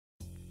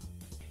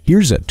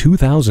Here's a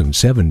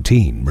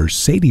 2017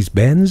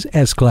 Mercedes-Benz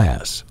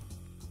S-Class.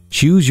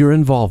 Choose your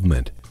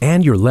involvement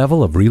and your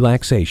level of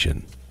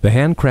relaxation. The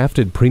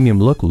handcrafted premium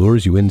look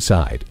lures you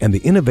inside, and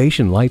the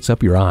innovation lights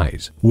up your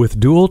eyes. With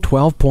dual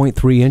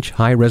 12.3-inch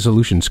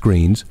high-resolution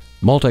screens,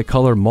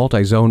 multicolor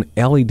multi-zone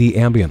LED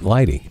ambient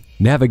lighting,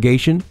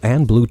 navigation,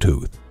 and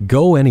Bluetooth.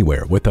 Go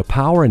anywhere with the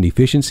power and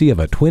efficiency of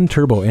a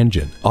twin-turbo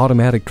engine,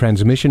 automatic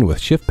transmission with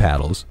shift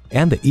paddles,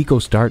 and the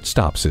EcoStart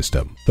stop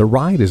system. The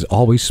ride is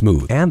always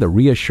smooth, and the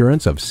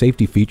reassurance of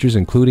safety features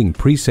including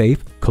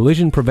pre-safe,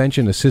 collision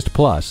prevention assist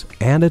plus,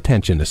 and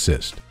attention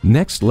assist.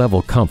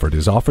 Next-level comfort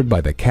is offered by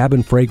the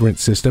cabin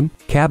fragrance system,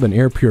 cabin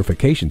air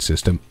purification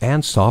system,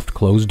 and soft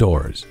closed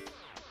doors.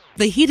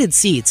 The heated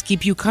seats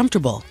keep you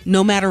comfortable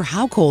no matter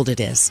how cold it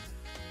is.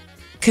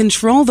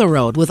 Control the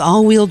road with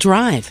all-wheel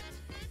drive.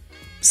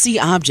 See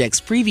objects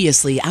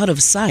previously out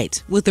of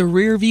sight with a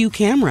rear-view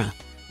camera.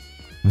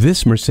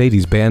 This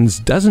Mercedes-Benz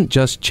doesn't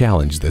just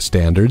challenge the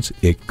standards,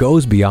 it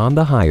goes beyond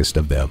the highest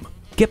of them.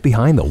 Get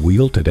behind the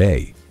wheel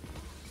today.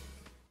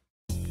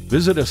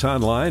 Visit us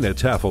online at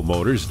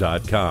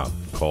tafelmotors.com.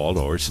 Call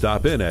or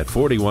stop in at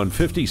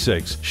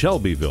 4156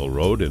 Shelbyville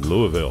Road in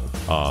Louisville.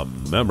 A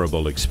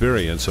memorable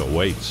experience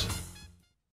awaits.